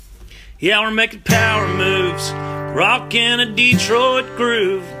Yeah, we're making power moves, rocking a Detroit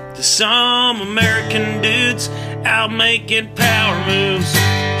groove to some American dudes out making power moves.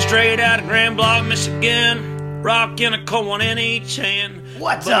 Straight out of Grand Blanc, Michigan, rocking a cold one in each hand.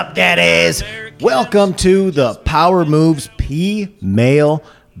 What's up, daddies? Welcome to the Power Moves P-Mail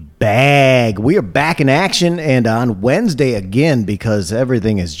Bag. We are back in action and on Wednesday again because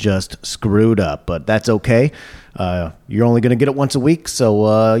everything is just screwed up, but that's okay. You're only going to get it once a week,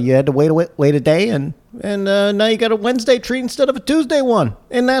 so you had to wait a day, and now you got a Wednesday treat instead of a Tuesday one,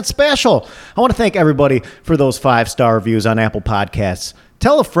 and that's special. I want to thank everybody for those 5-star reviews on Apple Podcasts.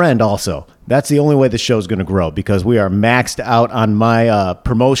 Tell a friend also. That's the only way the show's going to grow because we are maxed out on my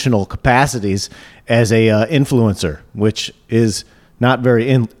promotional capacities as a influencer, which is not very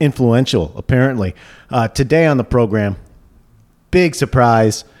influential, apparently. Today on the program, big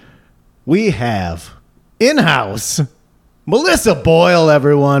surprise, we have in-house Melissa Boyle,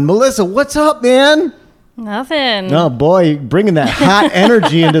 everyone. Melissa, what's up, man? Nothing. Oh, boy, bringing that hot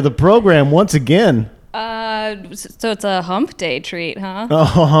energy into the program once again. So it's a hump day treat, huh?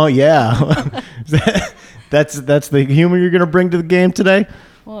 Oh, yeah. That's the humor you're going to bring to the game today?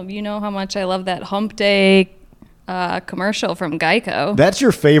 Well, you know how much I love that hump day commercial from Geico. That's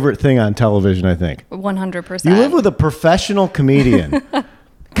your favorite thing on television, I think. 100%. You live with a professional comedian.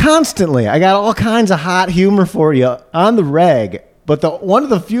 Constantly. I got all kinds of hot humor for you on the reg, but one of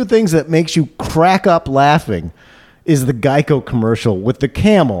the few things that makes you crack up laughing is the Geico commercial with the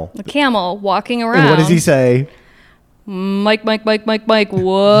camel. The camel walking around. And what does he say? Mike,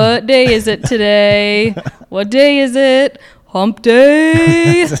 what day is it today? What day is it? Hump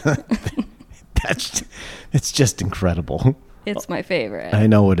day. It's just incredible. It's my favorite. I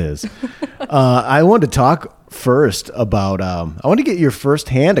know it is. I want to talk first about, I want to get your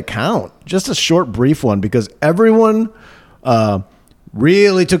first-hand account, just a short, brief one, because everyone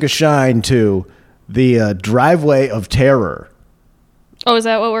really took a shine to the driveway of terror. Oh, is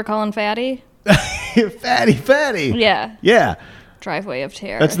that what we're calling Fatty? Fatty. Yeah. Yeah. Driveway of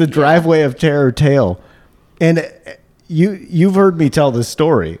terror. That's the driveway of terror tale. And you've heard me tell this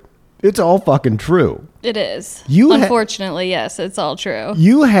story. It's all fucking true. It is. Unfortunately, yes, it's all true.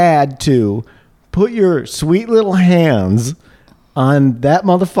 You had to put your sweet little hands on that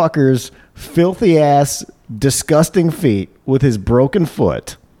motherfucker's filthy ass, disgusting feet with his broken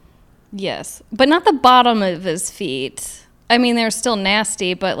foot. Yes, but not the bottom of his feet. I mean, they're still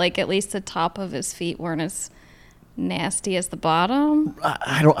nasty, but like at least the top of his feet weren't as nasty as the bottom.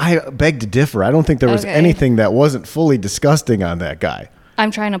 I beg to differ. I don't think there was anything that wasn't fully disgusting on that guy. I'm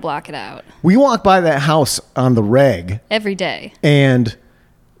trying to block it out. We walk by that house on the reg every day, and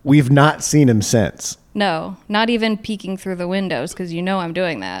we've not seen him since. No, not even peeking through the windows because you know I'm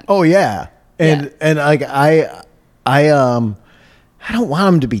doing that. Oh yeah, and like I don't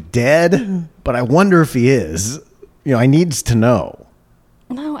want him to be dead, but I wonder if he is. You know, I needs to know.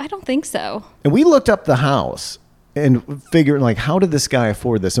 No, I don't think so. And we looked up the house and figured, like, how did this guy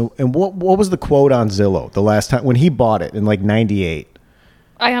afford this? And what was the quote on Zillow the last time when he bought it in like 98?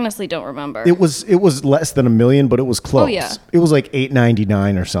 I honestly don't remember. It was less than $1 million, but it was close. Oh yeah. It was like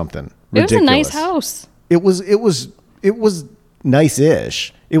 $899 or something. Ridiculous. It was a nice house. It was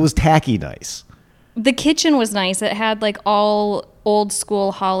nice-ish. It was tacky nice. The kitchen was nice. It had like all old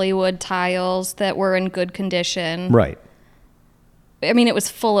school Hollywood tiles that were in good condition. Right. I mean, it was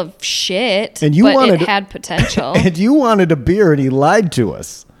full of shit, but it had potential. And you wanted a beer, and he lied to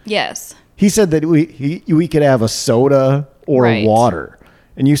us. Yes. He said that we could have a soda or water.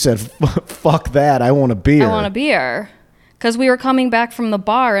 And you said, fuck that, I want a beer. I want a beer. Because we were coming back from the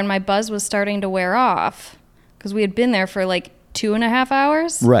bar, and my buzz was starting to wear off. Because we had been there for like 2.5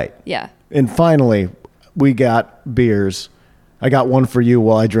 hours. Right. Yeah. And finally, we got beers. I got one for you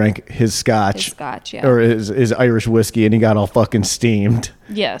while I drank his scotch. His scotch, yeah. Or his Irish whiskey, and he got all fucking steamed.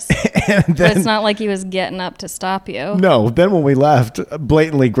 Yes. And then, but it's not like he was getting up to stop you. No. Then when we left,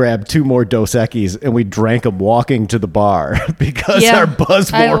 blatantly grabbed 2 more Dos Equis, and we drank them walking to the bar because our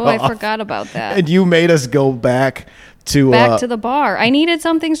buzz wore off. I forgot about that. And you made us go back to the bar. I needed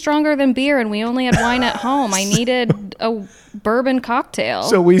something stronger than beer, and we only had wine at home. I needed a bourbon cocktail.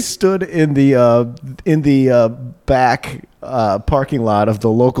 So we stood in the back parking lot of the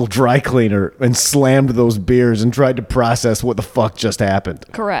local dry cleaner and slammed those beers and tried to process what the fuck just happened.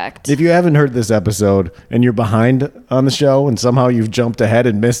 Correct. If you haven't heard this episode and you're behind on the show and somehow you've jumped ahead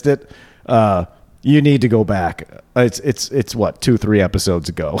and missed it, you need to go back. It's what, 2-3 episodes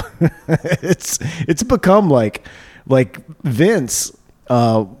ago. It's become like Vince.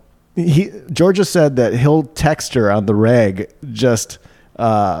 Georgia said that he'll text her on the reg just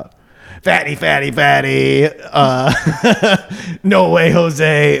fatty, fatty, fatty. No way,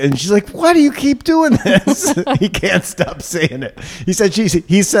 Jose. And she's like, why do you keep doing this? He can't stop saying it. He said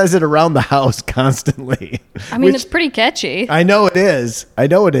he says it around the house constantly. I mean, it's pretty catchy. I know it is.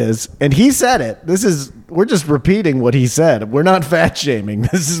 And he said it. We're just repeating what he said. We're not fat shaming.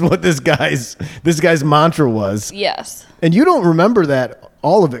 This is what this guy's mantra was. Yes. And you don't remember that,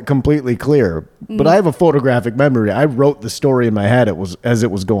 all of it completely clear, but I have a photographic memory. I wrote the story in my head as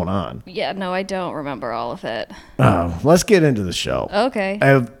it was going on. Yeah, no, I don't remember all of it. Let's get into the show. Okay. I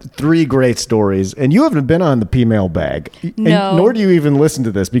have 3 great stories, and you haven't been on the P-Mail Bag. No. Nor do you even listen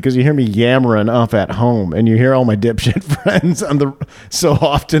to this because you hear me yammering off at home, and you hear all my dipshit friends so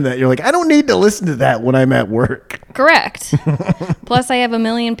often that you're like, I don't need to listen to that when I'm at work. Correct. Plus, I have a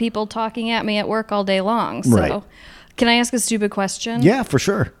million people talking at me at work all day long. So. Right. Can I ask a stupid question? Yeah, for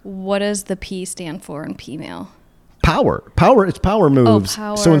sure. What does the P stand for in P-mail? Power. It's Power Moves.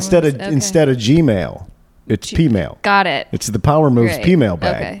 Power so instead Moves. of Okay. instead of Gmail, it's P-Mail. Got it. It's the Power Moves Great. P-Mail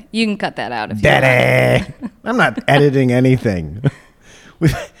Bag. Okay. You can cut that out if you want. Daddy. I'm not editing anything.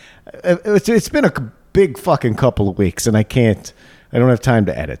 It's been a big fucking couple of weeks, and I don't have time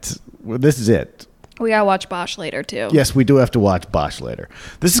to edit. This is it. We gotta watch Bosch later, too. Yes, we do have to watch Bosch later.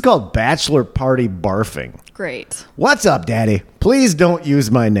 This is called Bachelor Party Barfing. Great. What's up, Daddy? Please don't use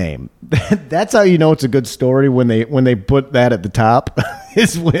my name. That's how you know it's a good story when they put that at the top.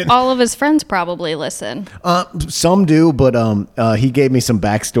 Is when All of his friends probably listen. some do, but he gave me some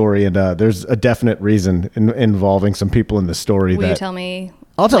backstory, and there's a definite reason involving some people in the story. Will you tell me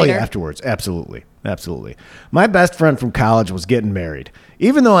I'll tell you later? afterwards. Absolutely. My best friend from college was getting married.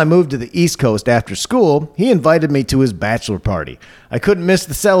 Even though I moved to the East Coast after school, he invited me to his bachelor party. I couldn't miss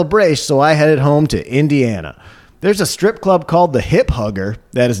the celebration, so I headed home to Indiana. There's a strip club called the Hip Hugger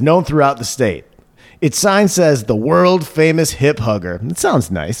that is known throughout the state. Its sign says the world famous Hip Hugger. It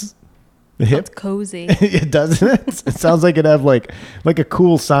sounds nice. The hip, That's cozy. it doesn't it? It sounds like it'd have like a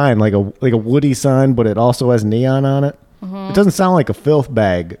cool sign, like a woody sign, but it also has neon on it. It doesn't sound like a filth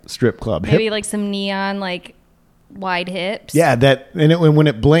bag strip club. Maybe like some neon, like wide hips. Yeah, and when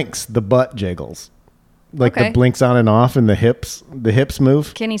it blinks, the butt jiggles, like Okay. the blinks on and off, and the hips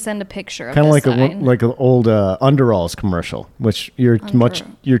move. Can you send a picture of Kind of this like sign? like an old Underalls commercial, which you're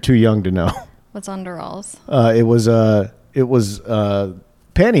too young to know. What's underalls? It was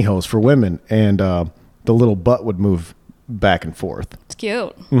pantyhose for women, and the little butt would move back and forth. It's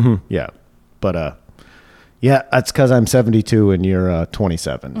cute. Yeah, but yeah, that's because I'm 72 and you're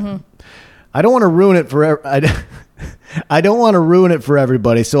 27. I don't want to ruin it for I don't want to ruin it for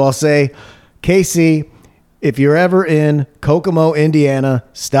everybody, so I'll say, Casey, if you're ever in Kokomo, Indiana,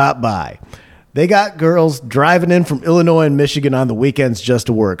 stop by. They got girls driving in from Illinois and Michigan on the weekends just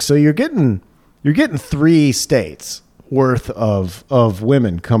to work. So you're getting 3 states worth of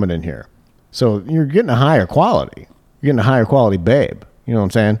women coming in here. So you're getting a higher quality. You're getting a higher quality babe. You know what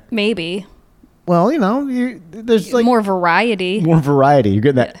I'm saying? Maybe. Well, there's like More variety. more variety. You're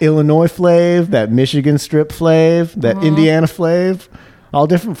getting that Illinois flav, that Michigan strip flav, that Indiana flav, all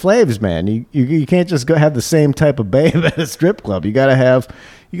different flavors, man. You can't just go have the same type of babe at a strip club. You gotta have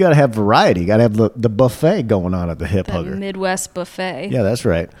variety. You gotta have the buffet going on at the Hip That Hugger. Midwest buffet. Yeah, that's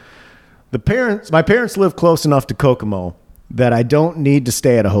right. My parents live close enough to Kokomo that I don't need to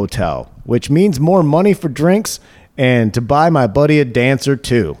stay at a hotel, which means more money for drinks and to buy my buddy a dancer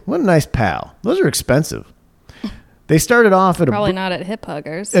too. What a nice pal. Those are expensive. They started off at Probably not at Hip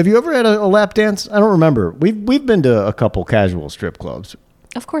Huggers. Have you ever had a lap dance? I don't remember. We've been to a couple casual strip clubs.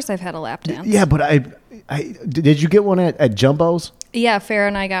 Of course I've had a lap dance. Yeah, but I did you get one at Jumbo's? Yeah, Farrah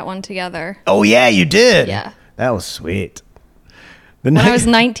and I got one together. Oh yeah, you did. Yeah. That was sweet. When I was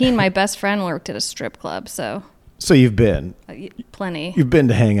 19, my best friend worked at a strip club, so So you've been. Plenty. You've been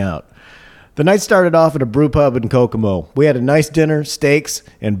to hang out. The night started off at a brew pub in Kokomo. We had a nice dinner, steaks,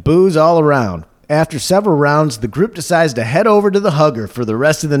 and booze all around. After several rounds, the group decides to head over to the Hugger for the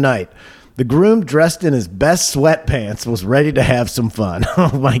rest of the night. The groom, dressed in his best sweatpants, was ready to have some fun.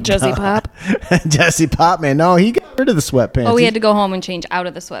 Oh my Jesse God. Pop? Jesse Pop, man. No, he got rid of the sweatpants. Oh, we had to go home and change out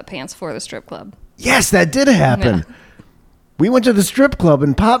of the sweatpants for the strip club. Yes, that did happen. Yeah. We went to the strip club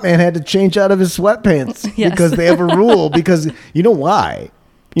and Pop Man had to change out of his sweatpants Yes. because they have a rule. Because you know why?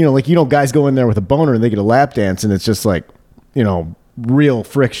 Guys go in there with a boner and they get a lap dance and it's just like, real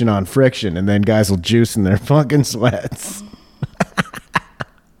friction on friction, and then guys will juice in their fucking sweats.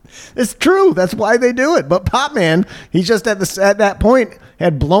 It's true. That's why they do it. But Pop Man, he's just at that point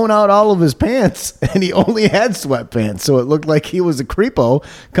had blown out all of his pants, and he only had sweatpants, so it looked like he was a creepo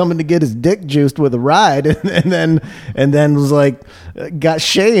coming to get his dick juiced with a ride, and then was like, got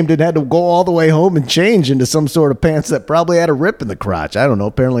shamed and had to go all the way home and change into some sort of pants that probably had a rip in the crotch. I don't know.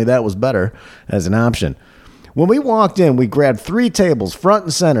 Apparently that was better as an option. When we walked in, we grabbed 3 tables front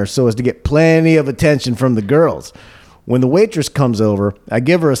and center so as to get plenty of attention from the girls. When the waitress comes over, I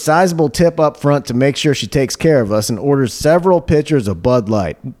give her a sizable tip up front to make sure she takes care of us and orders several pitchers of Bud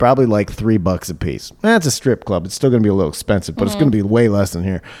Light, probably like $3 a piece. That's a strip club. It's still going to be a little expensive, but it's going to be way less than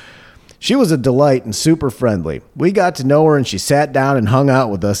here. She was a delight and super friendly. We got to know her, and she sat down and hung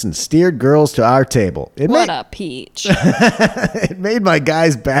out with us and steered girls to our table. What a peach. It made my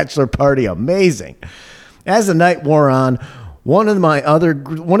guy's bachelor party amazing. As the night wore on, one of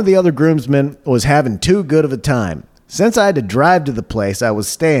the other groomsmen was having too good of a time. Since I had to drive to the place I was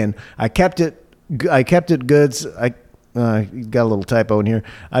staying, I kept it goods. I got a little typo in here.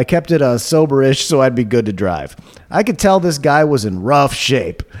 I kept it soberish so I'd be good to drive. I could tell this guy was in rough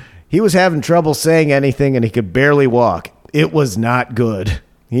shape. He was having trouble saying anything, and he could barely walk. It was not good.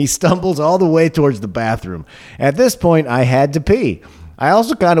 He stumbles all the way towards the bathroom. At this point, I had to pee. I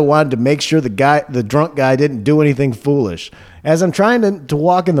also kind of wanted to make sure the drunk guy didn't do anything foolish. As I'm trying to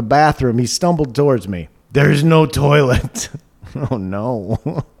walk in the bathroom, he stumbled towards me. There's no toilet. Oh,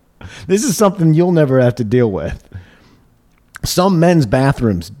 no. This is something you'll never have to deal with. Some men's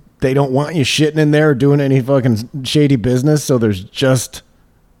bathrooms, they don't want you shitting in there or doing any fucking shady business, so there's just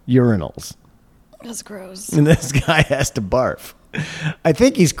urinals. That's gross. And this guy has to barf. I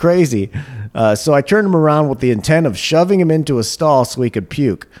think he's crazy, so I turned him around with the intent of shoving him into a stall so he could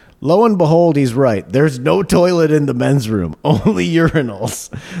puke. Lo and behold, he's right. There's no toilet in the men's room, only urinals.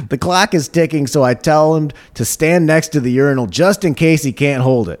 The clock is ticking, so I tell him to stand next to the urinal just in case he can't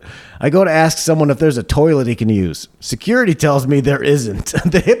hold it. I go to ask someone if there's a toilet he can use. Security tells me there isn't.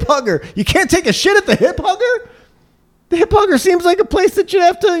 The hip hugger, you can't take a shit at the hip hugger? The hip hugger seems like a place that you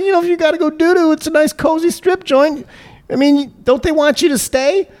have to, if you got to go doo-doo, it's a nice cozy strip joint. I mean, don't they want you to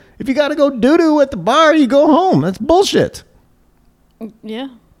stay? If you got to go doo-doo at the bar, you go home. That's bullshit. Yeah.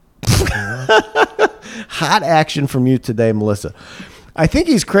 Hot action from you today, Melissa. I think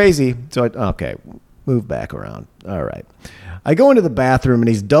he's crazy. So, okay, move back around. All right. I go into the bathroom, and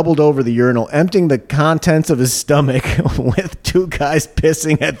he's doubled over the urinal, emptying the contents of his stomach with 2 guys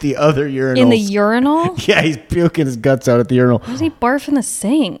pissing at the other urinals. In the urinal? Yeah, he's puking his guts out at the urinal. Why does he barf in the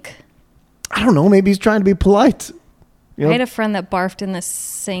sink? I don't know. Maybe he's trying to be polite. I had a friend that barfed in the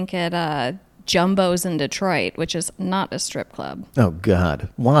sink at Jumbo's in Detroit, which is not a strip club. Oh, God.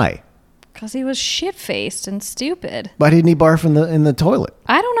 Why? Because he was shit-faced and stupid. Why didn't he barf in the toilet?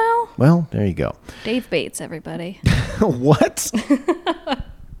 I don't know. Well, there you go. Dave Bates, everybody. What?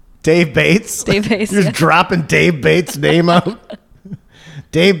 Dave Bates? Dave Bates, You're yeah. just dropping Dave Bates' name out?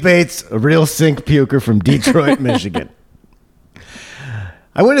 Dave Bates, a real sink puker from Detroit, Michigan.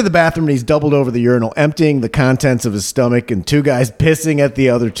 I went to the bathroom, and he's doubled over the urinal, emptying the contents of his stomach, and 2 guys pissing at the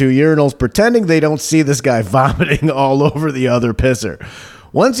other 2 urinals, pretending they don't see this guy vomiting all over the other pisser.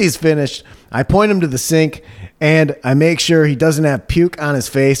 Once he's finished, I point him to the sink, and I make sure he doesn't have puke on his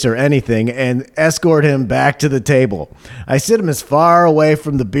face or anything, and escort him back to the table. I sit him as far away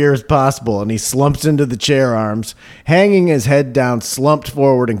from the beer as possible, and he slumps into the chair arms, hanging his head down, slumped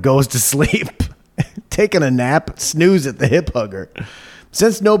forward, and goes to sleep. Taking a nap, snooze at the hip hugger.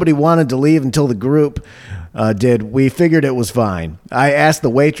 Since nobody wanted to leave until the group did, we figured it was fine. I asked the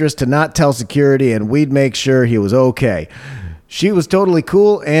waitress to not tell security, and we'd make sure he was okay. She was totally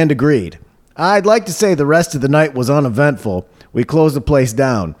cool and agreed. I'd like to say the rest of the night was uneventful. We closed the place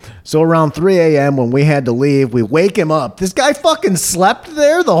down. So around 3 a.m. when we had to leave, we wake him up. This guy fucking slept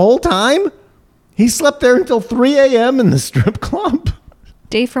there the whole time? He slept there until 3 a.m. in the strip club?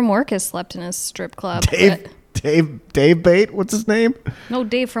 Dave from work has slept in his strip club. Dave Bate? What's his name? No,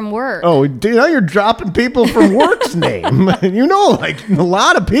 Dave from work. Oh, now you're dropping people from work's name. Like a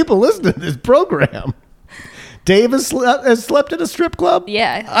lot of people listen to this program. Dave has slept at a strip club?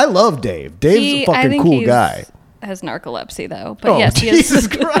 Yeah. I love Dave. Dave's a fucking cool guy. Has narcolepsy, though. But yes, he Jesus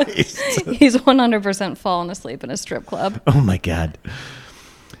Christ. He's 100% fallen asleep in a strip club. Oh, my God.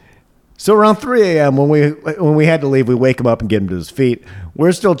 So around 3 a.m. when we had to leave, we wake him up and get him to his feet.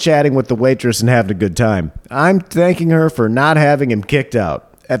 We're still chatting with the waitress and having a good time. I'm thanking her for not having him kicked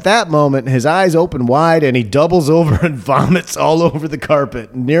out. At that moment, his eyes open wide and he doubles over and vomits all over the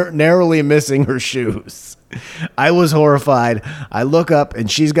carpet, narrowly missing her shoes. I was horrified. I look up and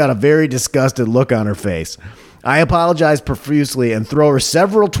she's got a very disgusted look on her face. I apologize profusely and throw her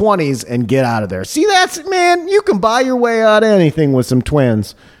several 20s and get out of there. See, man, you can buy your way out of anything with some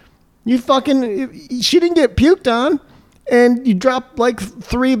twins. She didn't get puked on. and you drop like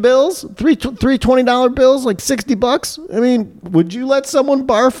three $20 bills, like $60. I mean, would you let someone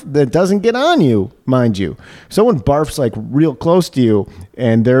barf that doesn't get on you, mind you? Someone barfs like real close to you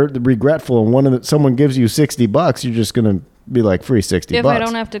and they're regretful and someone gives you $60, you're just going to be like, free $60. If I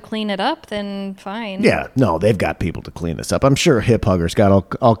don't have to clean it up, then fine. Yeah, no, they've got people to clean this up. I'm sure Hip Hugger's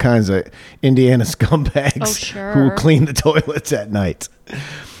got all kinds of Indiana scumbags who will clean the toilets at night.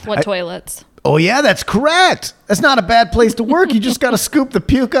 What toilets? Oh, yeah, that's correct. That's not a bad place to work. You just got to scoop the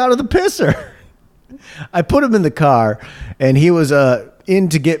puke out of the pisser. I put him in the car, and he was he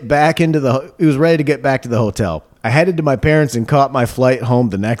was ready to get back to the hotel. I headed to my parents and caught my flight home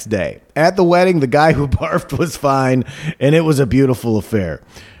the next day. At the wedding, the guy who barfed was fine, and it was a beautiful affair.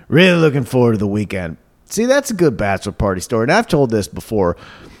 Really looking forward to the weekend. See, that's a good bachelor party story, and I've told this before.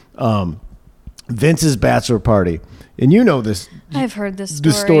 Vince's bachelor party. And you know this. I've heard this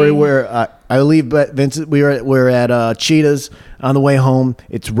story. The story where I leave Vince. We're at Cheetah's on the way home.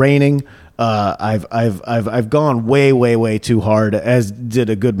 It's raining. I've gone way too hard, as did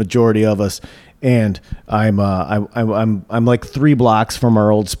a good majority of us. And I'm like 3 blocks from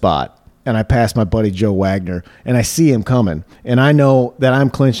our old spot. And I pass my buddy Joe Wagner, and I see him coming, and I know that I'm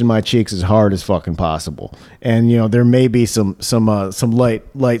clenching my cheeks as hard as fucking possible. And you know there may be some light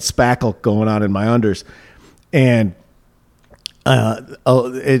spackle going on in my unders, and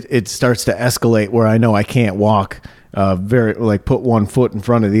it starts to escalate where I know I can't walk, put one foot in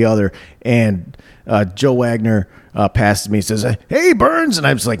front of the other, and Joe Wagner passes me, says, "Hey Burns," and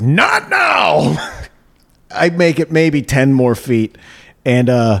I'm just like, "Not now." I make it maybe 10 more feet,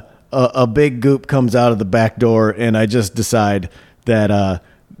 and a big goop comes out of the back door, and I just decide that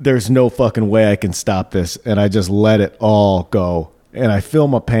there's no fucking way I can stop this, and I just let it all go, and I fill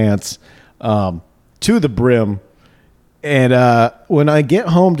my pants to the brim, and when I get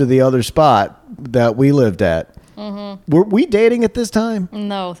home to the other spot that we lived at, were we dating at this time?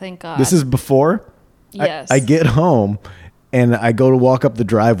 No, thank God. This is before? Yes. I get home, and I go to walk up the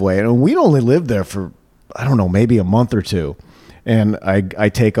driveway, and we'd only lived there for, I don't know, maybe a month or two. And I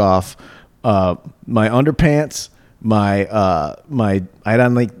take off my underpants, I had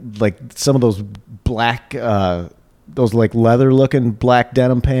on like some of those black those like leather looking black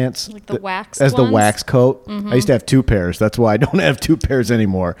denim pants, like the wax as ones? the wax coat. I used to have 2 pairs. That's why I don't have 2 pairs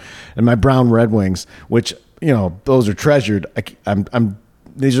anymore. And my brown Red Wings, which you know those are treasured.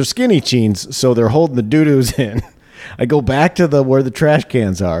 These are skinny jeans, so they're holding the doo-doos in. I go back to where the trash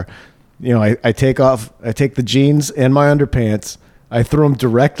cans are. You know, I take the jeans and my underpants. I throw them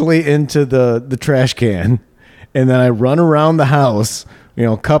directly into the trash can, and then I run around the house, you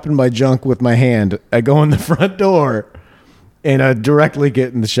know, cupping my junk with my hand. I go in the front door, and I directly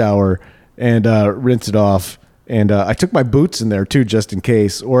get in the shower and rinse it off. And I took my boots in there too, just in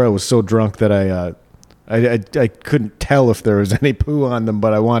case. Or I was so drunk that I couldn't tell if there was any poo on them,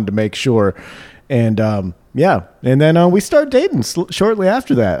 but I wanted to make sure. And yeah, and then we started dating shortly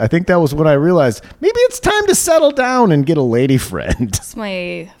after that. I think that was when I realized maybe it's time to settle down and get a lady friend. It's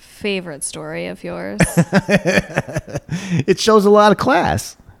my favorite story of yours. It shows a lot of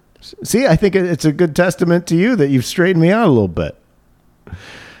class. See, I think it's a good testament to you that you've straightened me out a little bit.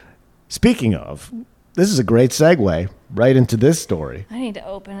 Speaking of, this is a great segue right into this story. I need to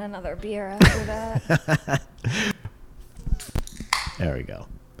open another beer after that. There we go.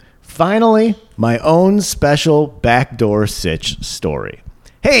 Finally, my own special backdoor sitch story.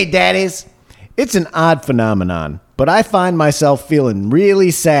 Hey, daddies. It's an odd phenomenon, but I find myself feeling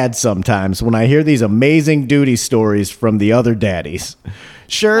really sad sometimes when I hear these amazing duty stories from the other daddies.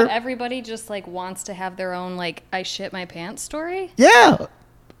 Sure. But everybody just like wants to have their own like I shit my pants story? Yeah.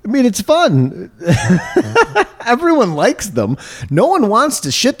 I mean, it's fun. Everyone likes them. No one wants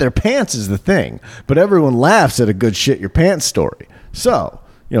to shit their pants is the thing, but everyone laughs at a good shit your pants story. So,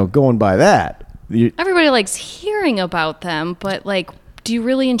 you know, going by that. Everybody likes hearing about them, but like, do you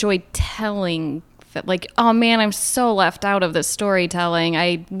really enjoy telling that? Like, oh man, I'm so left out of this storytelling.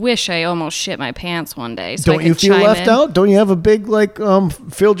 I wish I almost shit my pants one day. So Don't you feel left out? Don't you have a big, like,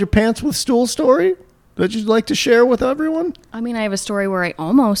 filled your pants with stool story that you'd like to share with everyone? I mean, I have a story where I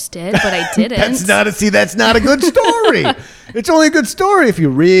almost did, but I didn't. That's not a good story. It's only a good story if you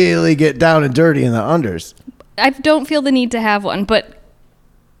really get down and dirty in the unders. I don't feel the need to have one, but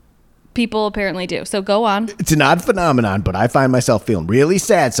people apparently do. So go on. It's an odd phenomenon, but I find myself feeling really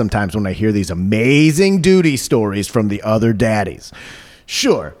sad sometimes when I hear these amazing duty stories from the other daddies.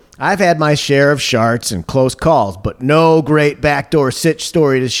 Sure, I've had my share of sharts and close calls, but no great backdoor sitch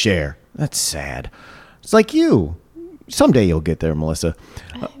story to share. That's sad. It's like you. Someday you'll get there, Melissa.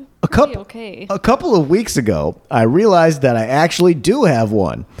 Okay. A couple of weeks ago, I realized that I actually do have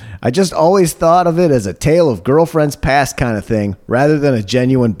one. I just always thought of it as a tale of girlfriend's past kind of thing rather than a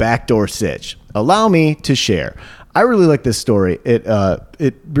genuine backdoor sitch. Allow me to share. I really like this story.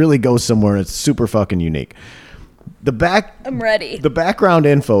 It really goes somewhere. It's super fucking unique. I'm ready. The background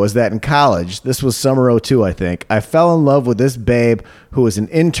info is that in college, this was summer '02, I think, I fell in love with this babe who was an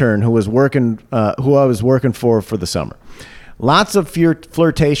intern who I was working for the summer. Lots of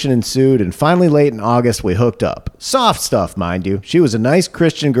flirtation ensued, and finally late in August, we hooked up. Soft stuff, mind you. She was a nice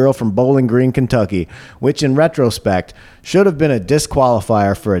Christian girl from Bowling Green, Kentucky, which in retrospect should have been a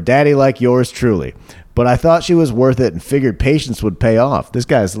disqualifier for a daddy like yours truly. But I thought she was worth it and figured patience would pay off. This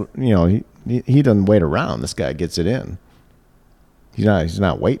guy's, he doesn't wait around. This guy gets it in. He's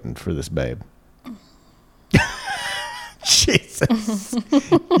not waiting for this babe. Jesus.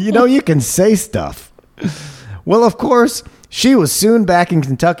 You can say stuff. Well, of course, she was soon back in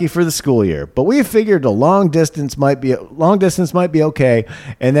Kentucky for the school year, but we figured long distance might be okay.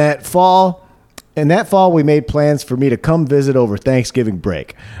 And that fall, we made plans for me to come visit over Thanksgiving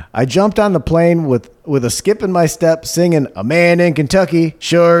break. I jumped on the plane with a skip in my step, singing "A Man in Kentucky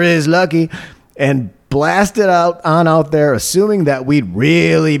Sure Is Lucky," and blasted out there, assuming that we'd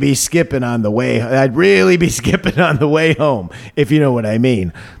really be skipping on the way. I'd really be skipping on the way home, if you know what I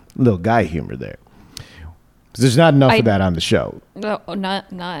mean. Little guy humor there. There's not enough of that on the show. No,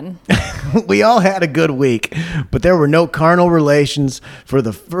 none. We all had a good week, but there were no carnal relations for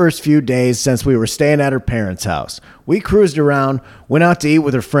the first few days since we were staying at her parents' house. We cruised around, went out to eat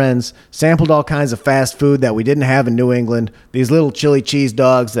with her friends, sampled all kinds of fast food that we didn't have in New England. These little chili cheese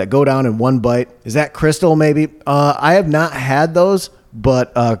dogs that go down in one bite. Is that Crystal, maybe? I have not had those,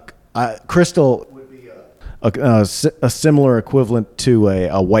 but Crystal would be a similar equivalent to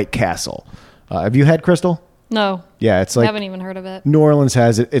a White Castle. Have you had Crystal? No. Yeah, it's like... I haven't even heard of it. New Orleans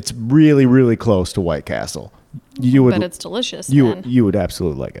has it. It's really, really close to White Castle. But it's delicious. You would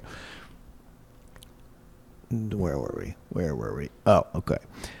absolutely like it. Where were we? Oh, okay.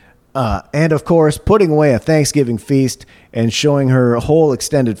 And of course, putting away a Thanksgiving feast and showing her whole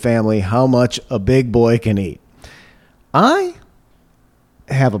extended family how much a big boy can eat. I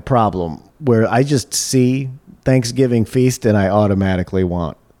have a problem where I just see Thanksgiving feast and I automatically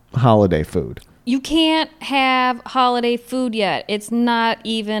want holiday food. You can't have holiday food yet. It's not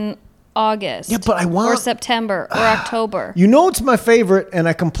even August. Yeah, but I want... Or September or October. It's my favorite, and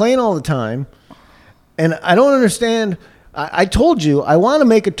I complain all the time. And I don't understand. I told you, I want to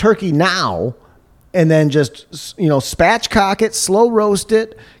make a turkey now and then just, spatchcock it, slow roast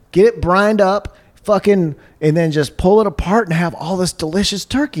it, get it brined up, and then just pull it apart and have all this delicious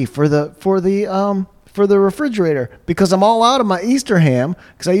turkey for the refrigerator, because I'm all out of my Easter ham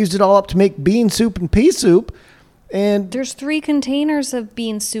because I used it all up to make bean soup and pea soup. And there's 3 containers of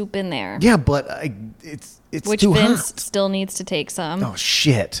bean soup in there. Yeah, but it's which too Vince hot. Still needs to take some. Oh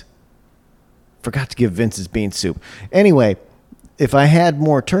shit! Forgot to give Vince his bean soup. Anyway, if I had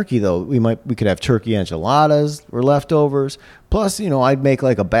more turkey though, we could have turkey enchiladas or leftovers. Plus, I'd make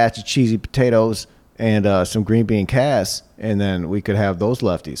like a batch of cheesy potatoes and some green bean cas, and then we could have those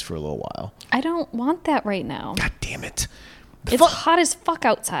lefties for a little while. I don't want that right now. God damn it. It's hot as fuck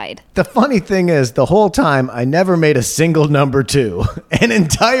outside. The funny thing is, the whole time, I never made a single number 2. An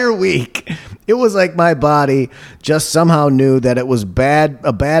entire week. It was like my body just somehow knew that it was a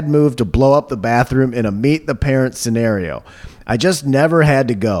bad move to blow up the bathroom in a meet the parents scenario. I just never had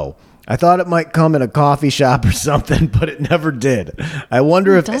to go. I thought it might come in a coffee shop or something, but it never did. I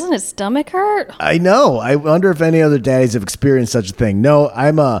wonder if... Doesn't his stomach hurt? I know. I wonder if any other daddies have experienced such a thing. No, I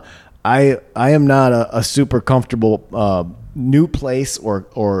am not a super comfortable new place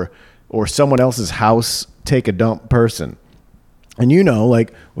or someone else's house take a dump person. And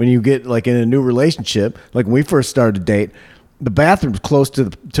like when you get like in a new relationship, like when we first started to date, the bathroom's close to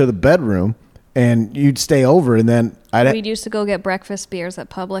the bedroom, and you'd stay over, and then we'd used to go get breakfast beers at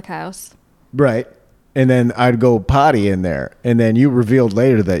Public House. Right. And then I'd go potty in there. And then you revealed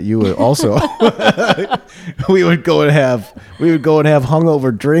later that you would also, we would go and have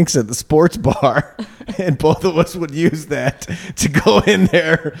hungover drinks at the sports bar. And both of us would use that to go in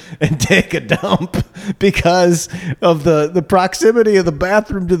there and take a dump because of the proximity of the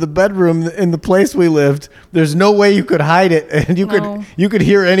bathroom to the bedroom in the place we lived. There's no way you could hide it. And you could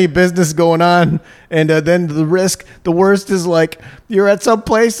hear any business going on. And then the worst is like you're at some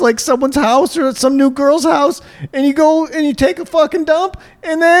place like someone's house or at some new girl's house, and you go and you take a fucking dump,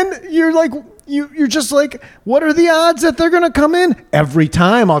 and then you're like You're just like, what are the odds that they're going to come in? Every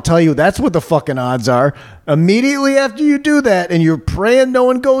time, I'll tell you, that's what the fucking odds are. Immediately after you do that and you're praying no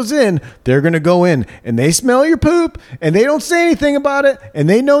one goes in, they're going to go in and they smell your poop and they don't say anything about it and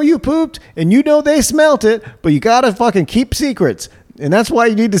they know you pooped and you know they smelt it, but you got to fucking keep secrets. And that's why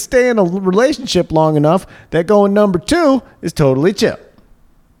you need to stay in a relationship long enough that going number 2 is totally chill.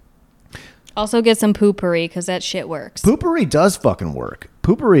 Also get some poopery because that shit works. Poopery does fucking work.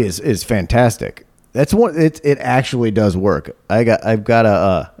 Poopery is fantastic. That's what it actually does work. I've got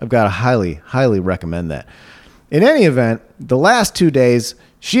to highly recommend that. In any event, the last 2 days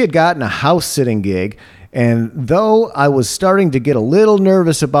she had gotten a house sitting gig, and though I was starting to get a little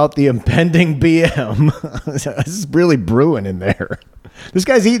nervous about the impending BM, this is really brewing in there. This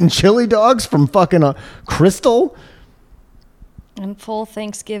guy's eating chili dogs from fucking Crystal. And full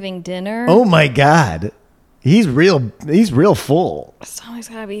Thanksgiving dinner. Oh my God. He's real full. Stomach's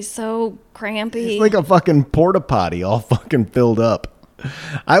gotta be so crampy. It's like a fucking porta potty all fucking filled up.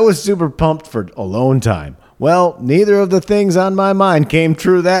 I was super pumped for alone time. Well, neither of the things on my mind came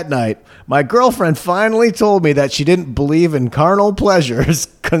true that night. My girlfriend finally told me that she didn't believe in carnal pleasures,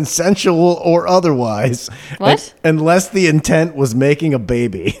 consensual or otherwise. What? Unless the intent was making a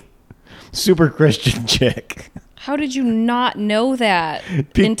baby. Super Christian chick. How did you not know that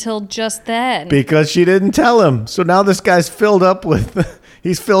until just then? Because she didn't tell him. So now this guy's filled up with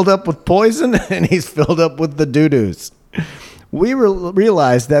poison and he's filled up with the doo-doos. We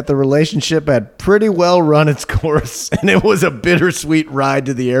realized that the relationship had pretty well run its course, and it was a bittersweet ride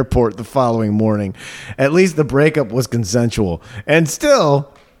to the airport the following morning. At least the breakup was consensual, and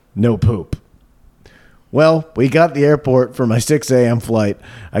still, no poop. Well, we got the airport for my 6 a.m. flight.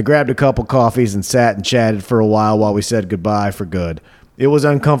 I grabbed a couple coffees and sat and chatted for a while we said goodbye for good. It was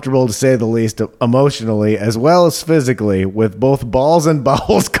uncomfortable to say the least, emotionally as well as physically, with both balls and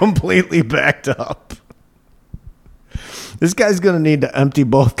bowels completely backed up. This guy's going to need to empty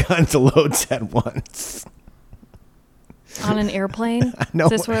both kinds of loads at once. On an airplane? No.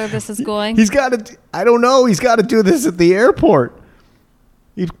 Is this where this is going? He's got to, I don't know, he's got to do this at the airport.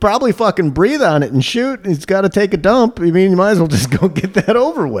 He'd probably fucking breathe on it and shoot. He's got to take a dump. I mean, you might as well just go get that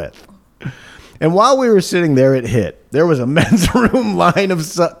over with. And while we were sitting there, it hit. There was a men's room line of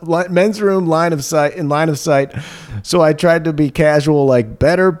sight. So I tried to be casual, like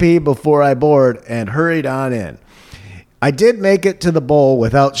better pee before I board, and hurried on in. I did make it to the bowl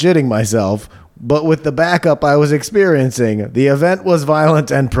without shitting myself, but with the backup I was experiencing, the event was violent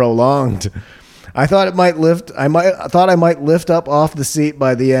and prolonged. I thought I might lift up off the seat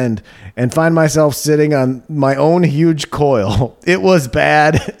by the end and find myself sitting on my own huge coil. It was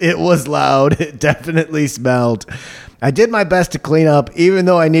bad. It was loud. It definitely smelled. I did my best to clean up, even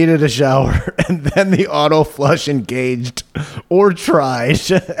though I needed a shower, and then the auto flush engaged, or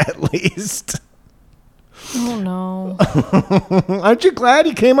tried at least. Oh no. Aren't you glad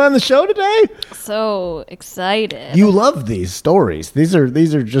you came on the show today? So excited. You love these stories. These are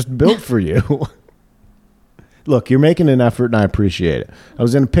just built for you. Look, you're making an effort and I appreciate it. I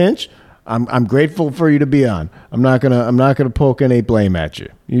was in a pinch. I'm grateful for you to be on. I'm not gonna poke any blame at you.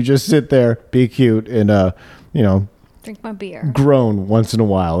 You just sit there, be cute, and drink my beer. Groan once in a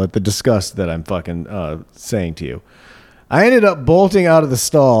while at the disgust that I'm fucking saying to you. I ended up bolting out of the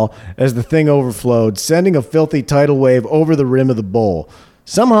stall as the thing overflowed, sending a filthy tidal wave over the rim of the bowl.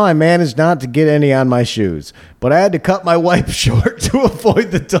 Somehow I managed not to get any on my shoes, but I had to cut my wipe short to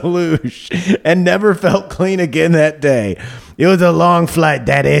avoid the deluge, and never felt clean again that day. It was a long flight,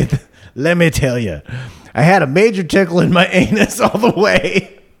 Daddy. Let me tell you. I had a major tickle in my anus all the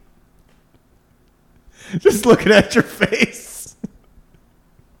way. Just looking at your face.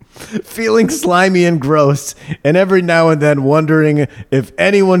 Feeling slimy and gross, and every now and then wondering if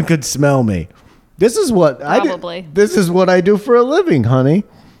anyone could smell me. This is what Probably. This is what I do for a living, honey.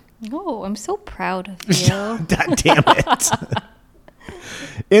 Oh, I'm so proud of you. God damn it.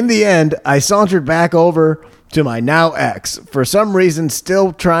 In the end, I sauntered back over to my now ex, for some reason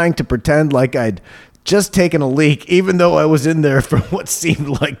still trying to pretend like I'd just taken a leak, even though I was in there for what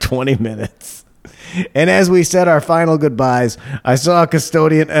seemed like 20 minutes. And as we said our final goodbyes, I saw a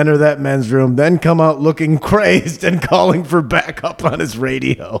custodian enter that men's room, then come out looking crazed and calling for backup on his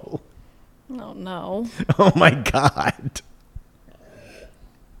radio. Oh, no. Oh, my God.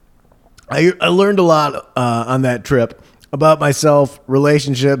 I learned a lot on that trip about myself,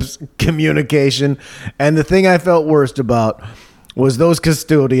 relationships, communication, and the thing I felt worst about was those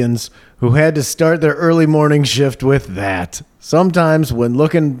custodians who had to start their early morning shift with that. Sometimes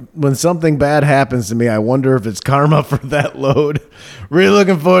when something bad happens to me, I wonder if it's karma for that load. Really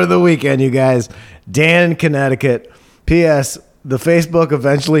looking forward to the weekend, you guys. Dan in Connecticut. P.S. the Facebook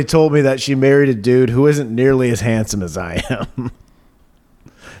eventually told me that she married a dude who isn't nearly as handsome as I am.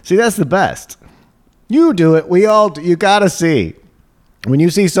 See, that's the best. You do it. We all do. You gotta see. When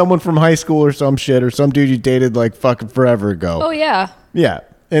you see someone from high school or some shit or some dude you dated like fucking forever ago. Oh, yeah. Yeah.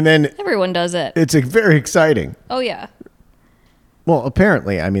 And then Everyone does it. it's very exciting. Oh, yeah. Well,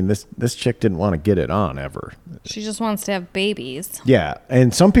 apparently, I mean, this chick didn't want to get it on ever. She just wants to have babies. Yeah.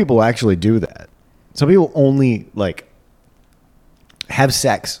 And some people actually do that. Some people only like have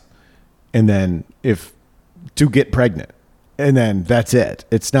sex and then to get pregnant. And then that's it.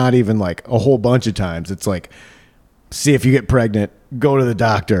 It's not even like a whole bunch of times. It's like, see if you get pregnant, go to the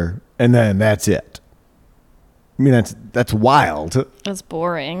doctor, and then that's it. I mean, that's wild. That's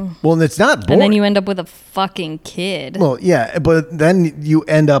boring. Well, and it's not boring. And then you end up with a fucking kid. Well, yeah, but then you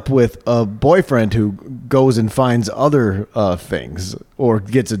end up with a boyfriend who goes and finds other things or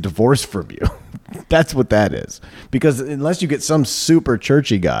gets a divorce from you. That's what that is. Because unless you get some super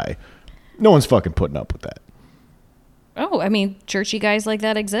churchy guy, no one's fucking putting up with that. Oh, I mean, churchy guys like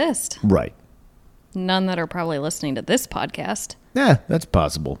that exist. Right. None that are probably listening to this podcast. Yeah, that's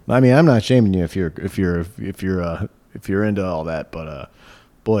possible. I mean, I'm not shaming you if you're into all that, but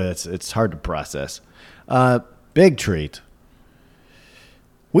boy, it's hard to process. Big treat.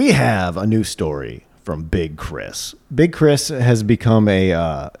 We have a new story from Big Chris. Big Chris has become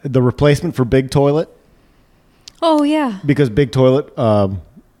the replacement for Big Toilet Oh, yeah. because Big Toilet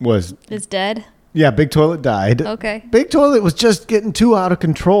was Is dead? Big Toilet died. Okay. Big Toilet was just getting too out of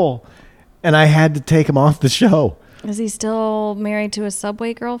control, and I had to take him off the show. Is he still married to a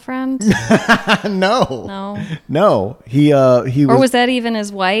Subway girlfriend? No. No. He Or was that even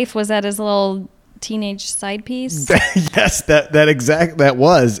his wife? Was that his little teenage side piece? Yes, that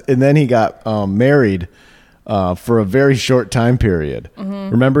was. And then he got married for a very short time period. Mm-hmm.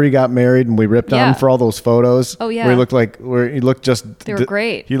 Remember he got married and we ripped on him for all those photos? Oh, yeah. Where he looked just... They were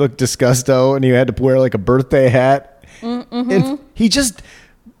great. He looked disgusto and he had to wear like a birthday hat. Mm-hmm. And he just,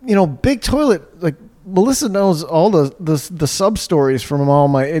 Big Toilet, like Melissa knows all the sub stories from all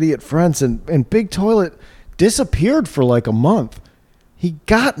my idiot friends, and Big Toilet disappeared for like a month. He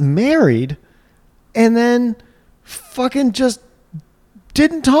got married and then fucking just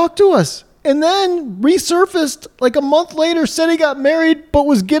didn't talk to us. And then resurfaced like a month later, said he got married, but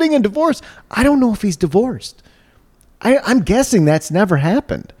was getting a divorce. I don't know if he's divorced. I'm guessing that's never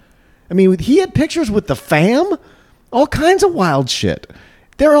happened. I mean, he had pictures with the fam, all kinds of wild shit.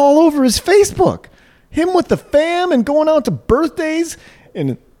 They're all over his Facebook. Him with the fam and going out to birthdays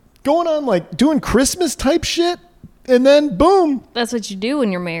and going on like doing Christmas type shit. And then boom. That's what you do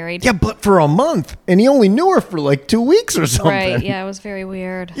when you're married. Yeah, but for a month. And he only knew her for like 2 weeks or something. Right. Yeah, it was very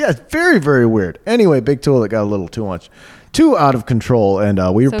weird. Yeah, it's very, very weird. Anyway, Big Toilet got a little too out of control.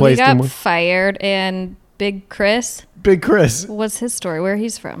 And we replaced him with fired. And Big Chris. Big Chris. What's his story? Where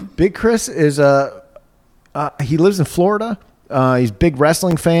he's from? Big Chris is he lives in Florida. He's a big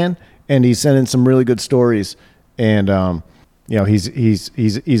wrestling fan, and he's sending some really good stories. And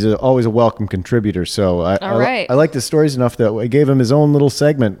he's always a welcome contributor. So I like the stories enough that I gave him his own little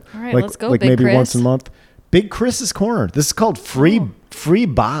segment. All right, let's go, Big maybe Chris. Once a month. Big Chris's Corner. This is called Free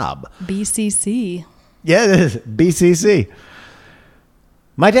Bob. BCC. Yeah, it is. BCC.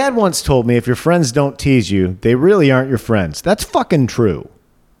 My dad once told me if your friends don't tease you, they really aren't your friends. That's fucking true.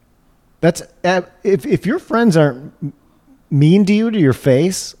 That's if your friends aren't mean to you to your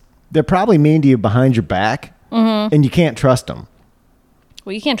face, they're probably mean to you behind your back, and you can't trust them.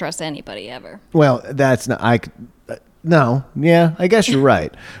 Well, you can't trust anybody ever. Well, that's not. No, yeah, I guess you're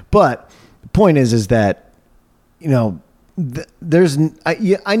right. But the point is that I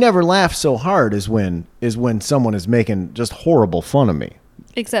never laugh so hard as when someone is making just horrible fun of me.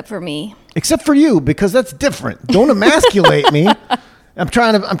 Except for me. Except for you, because that's different. Don't emasculate me. I'm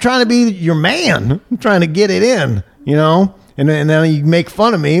trying to be your man. I'm trying to get it in, And then you make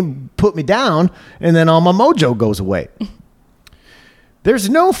fun of me, put me down, and then all my mojo goes away. There's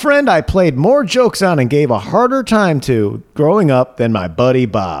no friend I played more jokes on and gave a harder time to growing up than my buddy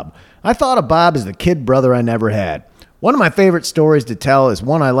Bob. I thought of Bob as the kid brother I never had. One of my favorite stories to tell is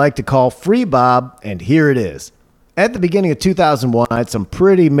one I like to call Free Bob, and here it is. At the beginning of 2001, I had some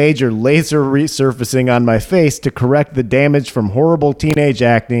pretty major laser resurfacing on my face to correct the damage from horrible teenage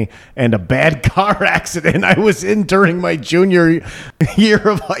acne and a bad car accident I was in during my junior year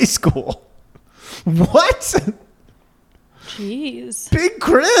of high school. What? Jeez. Big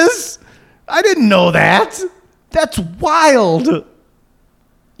Chris? I didn't know that. That's wild.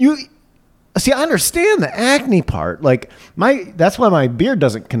 See, I understand the acne part. Like that's why my beard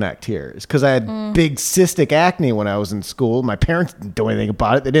doesn't connect here. It's because I had big cystic acne when I was in school. My parents didn't do anything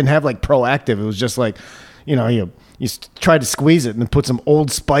about it. They didn't have like Proactive. It was just like, you tried to squeeze it and then put some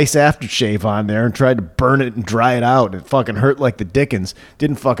Old Spice aftershave on there and tried to burn it and dry it out. It fucking hurt like the dickens.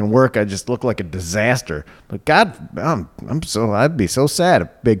 Didn't fucking work. I just looked like a disaster. But God, I'd be so sad if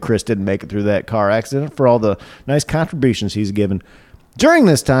Big Chris didn't make it through that car accident for all the nice contributions he's given. During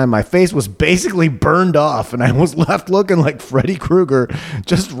this time, my face was basically burned off, and I was left looking like Freddy Krueger,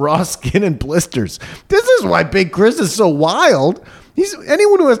 just raw skin and blisters. This is why Big Chris is so wild.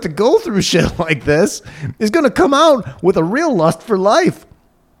 Anyone who has to go through shit like this is going to come out with a real lust for life.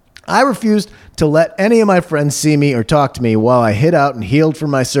 I refused to let any of my friends see me or talk to me while I hid out and healed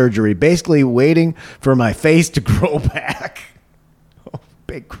from my surgery, basically waiting for my face to grow back.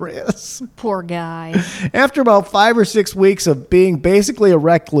 Big Chris. Poor guy. After about 5 or 6 weeks of being basically a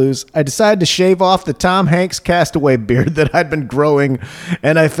recluse, I decided to shave off the Tom Hanks castaway beard that I'd been growing,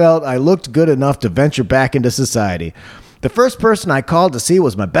 and I felt I looked good enough to venture back into society. The first person I called to see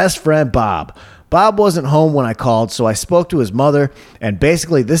was my best friend, Bob. Bob wasn't home when I called, so I spoke to his mother, and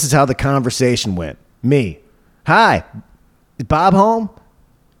basically this is how the conversation went. Me. Hi. Is Bob home?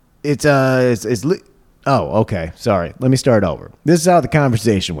 Oh, okay. Sorry. Let me start over. This is how the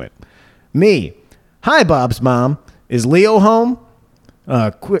conversation went. Me. Hi, Bob's mom. Is Leo home?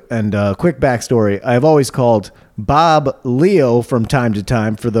 Quick backstory. I've always called Bob Leo from time to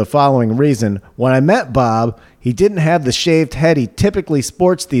time for the following reason. When I met Bob, he didn't have the shaved head he typically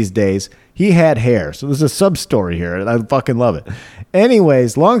sports these days. He had hair. So there's a sub-story here, and I fucking love it.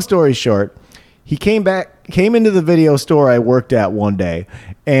 Anyways, long story short, he came into the video store I worked at one day,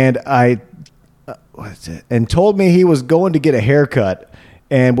 and told me he was going to get a haircut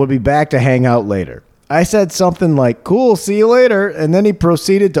and would be back to hang out later. I said something like, cool, see you later. And then he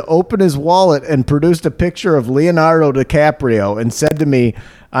proceeded to open his wallet and produced a picture of Leonardo DiCaprio and said to me,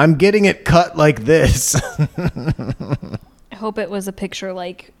 I'm getting it cut like this. I hope it was a picture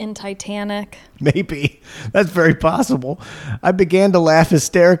like in Titanic. Maybe. That's very possible. I began to laugh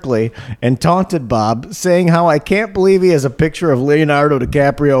hysterically and taunted Bob, saying how I can't believe he has a picture of Leonardo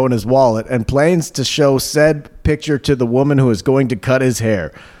DiCaprio in his wallet and plans to show said picture to the woman who is going to cut his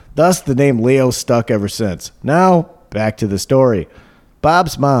hair. Thus, the name Leo stuck ever since. Now, back to the story.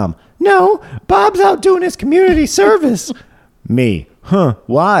 Bob's mom. No, Bob's out doing his community service. Me. Huh,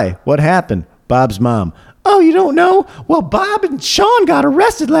 why? What happened? Bob's mom. Oh, you don't know? Well, Bob and Sean got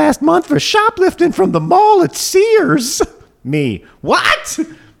arrested last month for shoplifting from the mall at Sears. Me. What?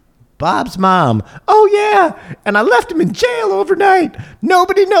 Bob's mom. Oh, yeah. And I left him in jail overnight.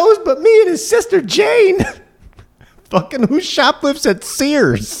 Nobody knows but me and his sister Jane. Fucking who shoplifts at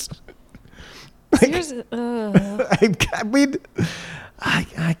Sears? Sears? I mean,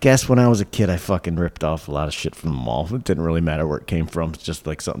 I guess when I was a kid, I fucking ripped off a lot of shit from the mall. It didn't really matter where it came from. It's just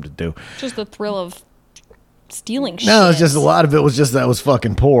like something to do. Just the thrill of stealing shit. No, it's just a lot of it was just that I was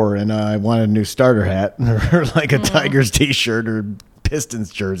fucking poor and I wanted a new starter hat or like a Tigers t-shirt or Pistons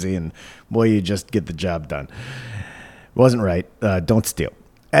jersey, and boy, you just get the job done. Wasn't right. Don't steal.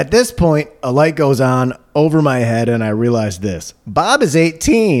 At this point, a light goes on over my head and I realize this. Bob is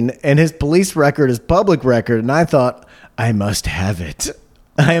 18 and his police record is public record, and I thought, I must have it.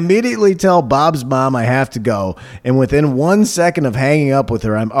 I immediately tell Bob's mom I have to go, and within 1 second of hanging up with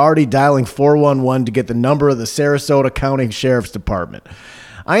her, I'm already dialing 411 to get the number of the Sarasota County Sheriff's Department.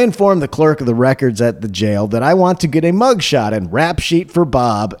 I inform the clerk of the records at the jail that I want to get a mugshot and rap sheet for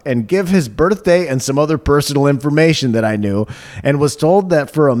Bob and give his birthday and some other personal information that I knew, and was told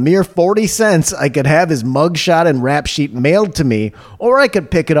that for a mere 40 cents I could have his mugshot and rap sheet mailed to me, or I could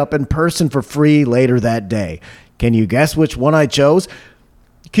pick it up in person for free later that day. Can you guess which one I chose?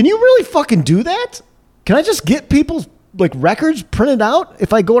 Can you really fucking do that? Can I just get people's like records printed out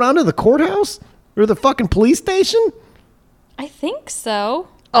if I go down to the courthouse or the fucking police station? I think so.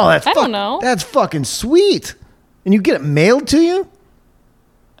 Oh, I don't know. That's fucking sweet. And you get it mailed to you?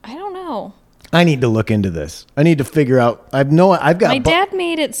 I don't know. I need to look into this. I need to figure out. I've got. My dad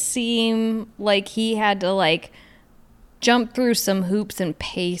made it seem like he had to like jump through some hoops and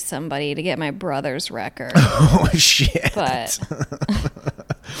pay somebody to get my brother's record. Oh shit! But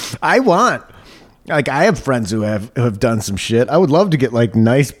I have friends who have done some shit. I would love to get like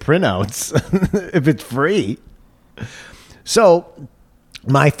nice printouts if it's free. So,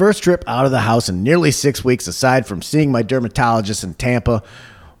 my first trip out of the house in nearly 6 weeks, aside from seeing my dermatologist in Tampa,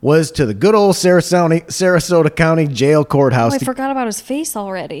 was to the good old Sarasota County Jail Courthouse. I forgot about his face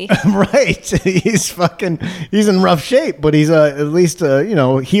already. Right. He's in rough shape, but he's at least,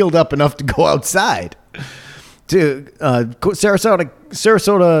 healed up enough to go outside. To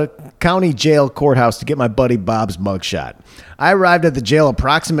Sarasota County Jail Courthouse to get my buddy Bob's mugshot. I arrived at the jail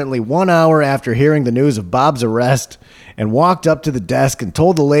approximately 1 hour after hearing the news of Bob's arrest and walked up to the desk and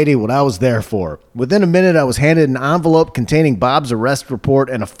told the lady what I was there for. Within a minute, I was handed an envelope containing Bob's arrest report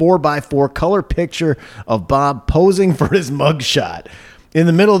and a 4x4 color picture of Bob posing for his mugshot. In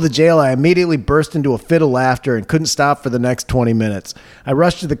the middle of the jail, I immediately burst into a fit of laughter and couldn't stop for the next 20 minutes. I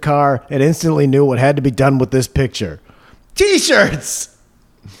rushed to the car and instantly knew what had to be done with this picture. T-shirts!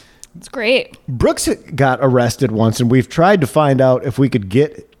 It's great. Brooks got arrested once, and we've tried to find out if we could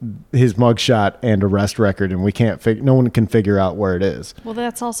get his mugshot and arrest record, and we can't. No one can figure out where it is. Well,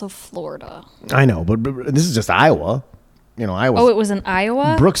 that's also Florida. I know, but this is just Iowa. You know, Iowa. Oh, it was in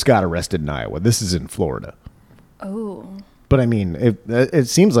Iowa? Brooks got arrested in Iowa. This is in Florida. Oh. But I mean, it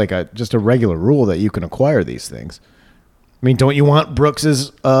seems like just a regular rule that you can acquire these things. I mean, don't you want Brooks's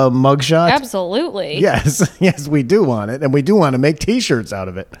mugshot? Absolutely. Yes, yes, we do want it, and we do want to make T-shirts out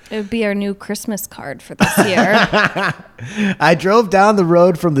of it. It would be our new Christmas card for this year. I drove down the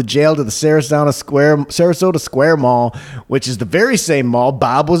road from the jail to the Sarasota Square Mall, which is the very same mall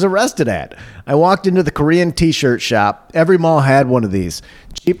Bob was arrested at. I walked into the Korean T-shirt shop. Every mall had one of these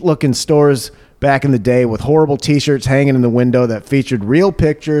cheap-looking stores back in the day with horrible T-shirts hanging in the window that featured real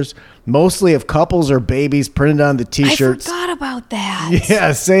pictures, mostly of couples or babies printed on the T-shirts. I forgot about that.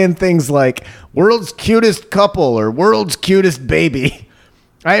 Yeah, saying things like, world's cutest couple or world's cutest baby.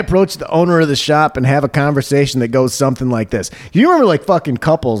 I approach the owner of the shop and have a conversation that goes something like this. You remember like fucking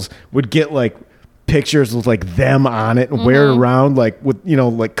couples would get like pictures with like them on it and wear it around like with, you know,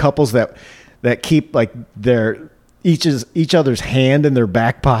 like couples that keep like their each other's hand in their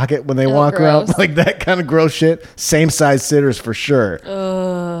back pocket when they walk around, like that kind of gross shit. Same side sitters for sure.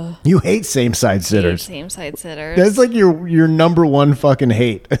 You hate same side sitters. Same side sitters. That's like your number one fucking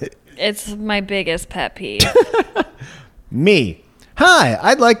hate. It's my biggest pet peeve. Me. Hi,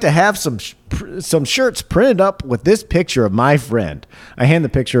 I'd like to have some shirts printed up with this picture of my friend. I hand the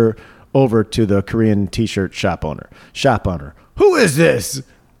picture over to the Korean T-shirt shop owner. Who is this?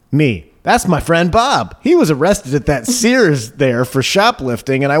 Me. That's my friend Bob. He was arrested at that Sears there for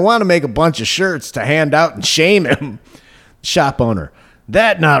shoplifting, and I want to make a bunch of shirts to hand out and shame him. Shop owner.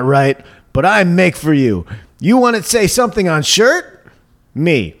 That not right, but I make for you. You want it to say something on shirt?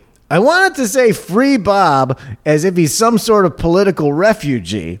 Me. I want it to say Free Bob as if he's some sort of political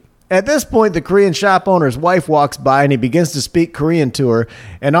refugee. At this point, the Korean shop owner's wife walks by and he begins to speak Korean to her,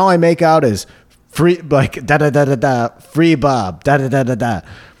 and all I make out is free, like da-da-da-da-da, Free Bob, da-da-da-da-da.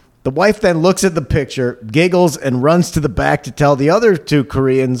 The wife then looks at the picture, giggles, and runs to the back to tell the other two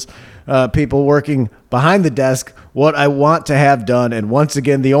Koreans, people working behind the desk, what I want to have done. And once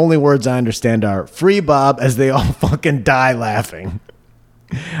again, the only words I understand are Free Bob, as they all fucking die laughing.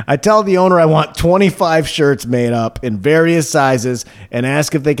 I tell the owner I want 25 shirts made up in various sizes and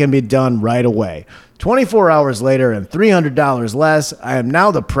ask if they can be done right away. 24 hours later and $300 less, I am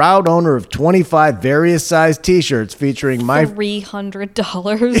now the proud owner of 25 various size T-shirts featuring my...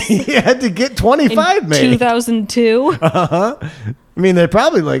 $300? You had to get 25 made. 2002? Uh-huh. I mean, they're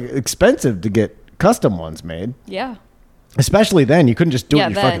probably like expensive to get custom ones made. Yeah. Especially then. You couldn't just do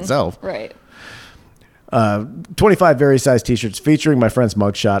it your fucking self. Right. 25 various size T-shirts featuring my friend's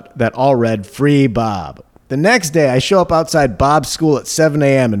mugshot that all read Free Bob. The next day, I show up outside Bob's school at 7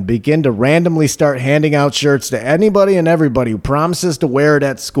 a.m. and begin to randomly start handing out shirts to anybody and everybody who promises to wear it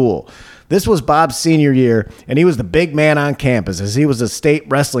at school. This was Bob's senior year, and he was the big man on campus as he was a state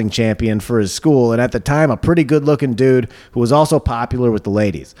wrestling champion for his school, and at the time, a pretty good-looking dude who was also popular with the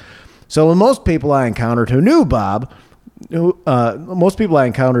ladies. So when most people I encountered who knew Bob... most people I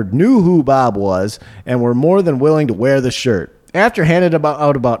encountered knew who Bob was and were more than willing to wear the shirt. After handing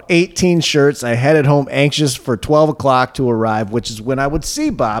out about 18 shirts, I headed home anxious for 12 o'clock to arrive, which is when I would see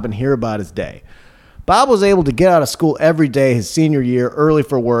Bob and hear about his day. Bob was able to get out of school every day his senior year early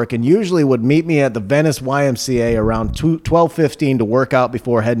for work and usually would meet me at the Venice YMCA around 12:15 to work out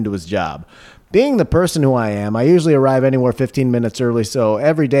before heading to his job. Being the person who I am, I usually arrive anywhere 15 minutes early, so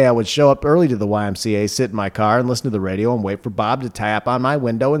every day I would show up early to the YMCA, sit in my car, and listen to the radio and wait for Bob to tap on my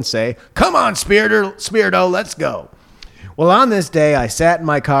window and say, "Come on, Spirito, let's go." Well, on this day, I sat in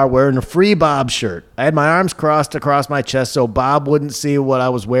my car wearing a Free Bob shirt. I had my arms crossed across my chest so Bob wouldn't see what I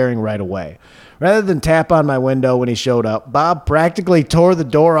was wearing right away. Rather than tap on my window when he showed up, Bob practically tore the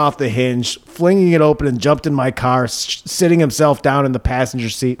door off the hinge, flinging it open and jumped in my car, sitting himself down in the passenger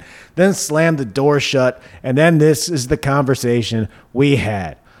seat, then slammed the door shut, and then this is the conversation we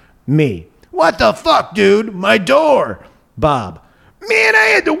had. Me. "What the fuck, dude? My door." Bob. "Man,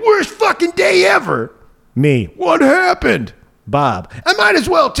 I had the worst fucking day ever." Me. "What happened?" Bob. "I might as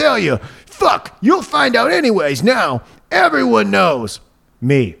well tell you. Fuck, you'll find out anyways now. Everyone knows."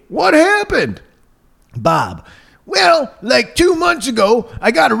 Me. "What happened?" Bob. Well, like 2 months ago,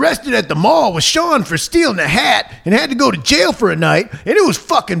 I got arrested at the mall with Sean for stealing a hat and had to go to jail for a night, and it was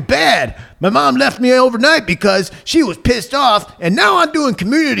fucking bad. My mom left me overnight because she was pissed off, and now I'm doing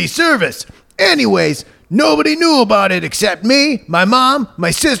community service. Anyways, nobody knew about it except me, my mom,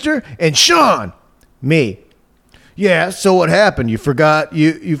 my sister, and Sean. Me. Yeah, so what happened? You forgot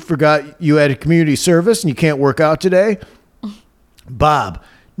you forgot you had a community service and you can't work out today? Bob.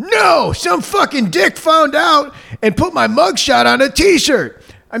 No, some fucking dick found out and put my mugshot on a t-shirt.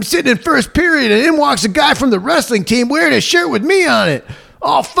 I'm sitting in first period and in walks a guy from the wrestling team wearing a shirt with me on it.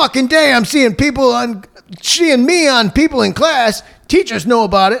 All fucking day I'm seeing me on people in class. Teachers know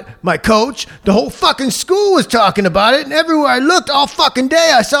about it. My coach, the whole fucking school was talking about it, and everywhere I looked all fucking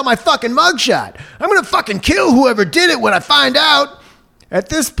day I saw my fucking mugshot. I'm gonna fucking kill whoever did it when I find out. At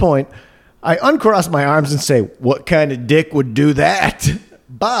this point, I uncross my arms and say, what kind of dick would do that?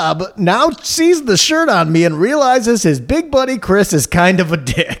 Bob now sees the shirt on me and realizes his big buddy Chris is kind of a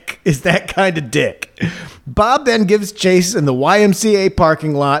dick. Is that kind of dick. Bob then gives chase in the YMCA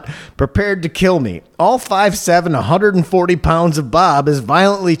parking lot, prepared to kill me. All 5'7", 140 pounds of Bob is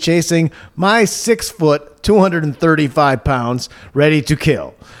violently chasing my 6 foot, 235 pounds, ready to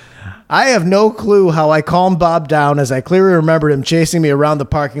kill. I have no clue how I calmed Bob down, as I clearly remember him chasing me around the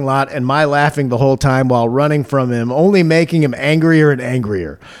parking lot and my laughing the whole time while running from him, only making him angrier and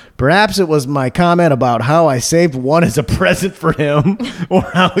angrier. Perhaps it was my comment about how I saved one as a present for him, or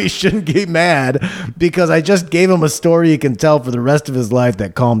how he shouldn't get mad because I just gave him a story he can tell for the rest of his life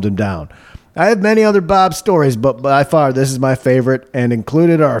that calmed him down. I have many other Bob stories, but by far this is my favorite, and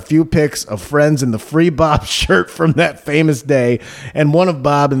included are a few pics of friends in the free Bob shirt from that famous day, and one of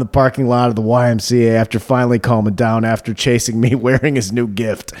Bob in the parking lot of the YMCA after finally calming down after chasing me wearing his new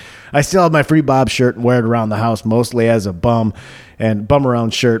gift. I still have my free Bob shirt and wear it around the house mostly as a bum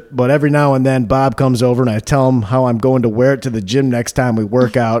around shirt, but every now and then Bob comes over and I tell him how I'm going to wear it to the gym next time we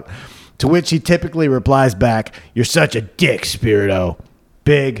work out, to which he typically replies back, "You're such a dick, Spirito."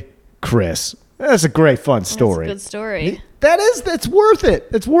 Big Chris. That's a great fun story. That's a good story. That's worth it.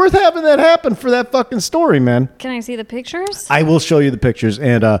 It's worth having that happen for that fucking story, man. Can I see the pictures? I will show you the pictures,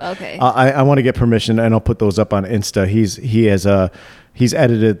 and okay. I want to get permission, and I'll put those up on Insta. He's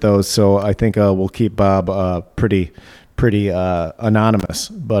edited those, so I think we'll keep Bob pretty anonymous.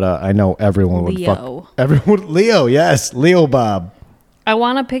 But I know everyone would fuck everyone. Leo, yes, Leo Bob. I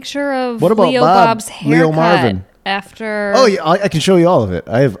want a picture of what about Leo Bob's haircut. Leo Marvin. After yeah, I can show you all of it.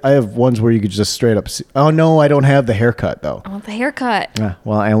 I have ones where you could just straight up see. Oh no, I don't have the haircut though. I want the haircut.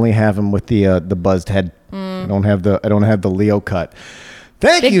 Well, I only have him with the buzzed head. I don't have the Leo cut.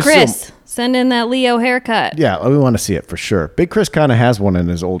 Thank Big you, Chris. Send in that Leo haircut. Yeah, we want to see it for sure. Big Chris kind of has one in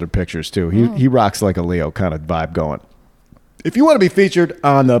his older pictures too. He rocks like a Leo kind of vibe going. If you want to be featured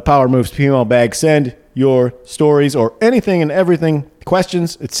on the Power Moves P-Mail Bag, send your stories or anything and everything,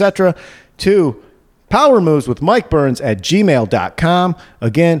 questions, etc. to powermoveswithmikeburns@gmail.com.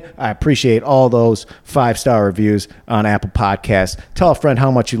 Again, I appreciate all those 5-star reviews on Apple Podcasts. Tell a friend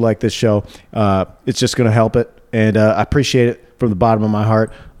how much you like this show. It's just going to help it, and I appreciate it from the bottom of my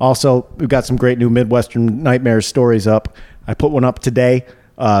heart. Also, we've got some great new Midwestern Nightmares stories up. I put one up today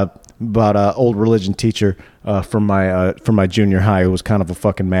about an old religion teacher from my junior high who was kind of a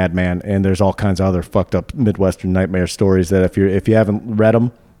fucking madman, and there's all kinds of other fucked up Midwestern Nightmare stories that if you haven't read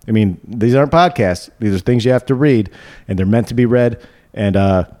them, I mean, these aren't podcasts. These are things you have to read, and they're meant to be read, and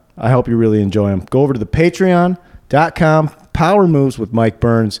I hope you really enjoy them. Go over to the patreon.com, Power Moves with Mike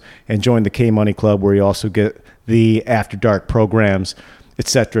Burns, and join the K-Money Club, where you also get the After Dark programs, et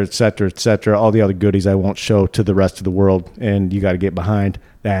cetera, all the other goodies I won't show to the rest of the world, and you got to get behind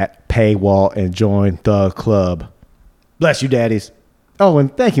that paywall and join the club. Bless you, daddies. Oh,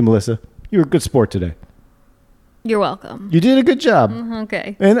 and thank you, Melissa. You were a good sport today. You're welcome. You did a good job.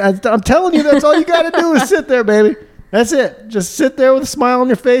 Okay. And I'm telling you, that's all you got to do is sit there, baby. That's it. Just sit there with a smile on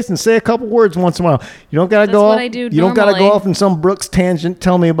your face and say a couple words once in a while. You don't got to go off. I do you don't got to go off in some Brooks tangent.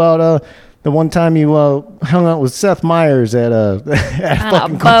 Tell me about the one time you hung out with Seth Meyers at a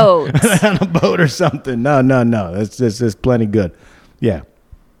boat. On a boat or something. No. It's plenty good. Yeah.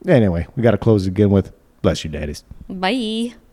 Anyway, we got to close again with bless you, daddies. Bye.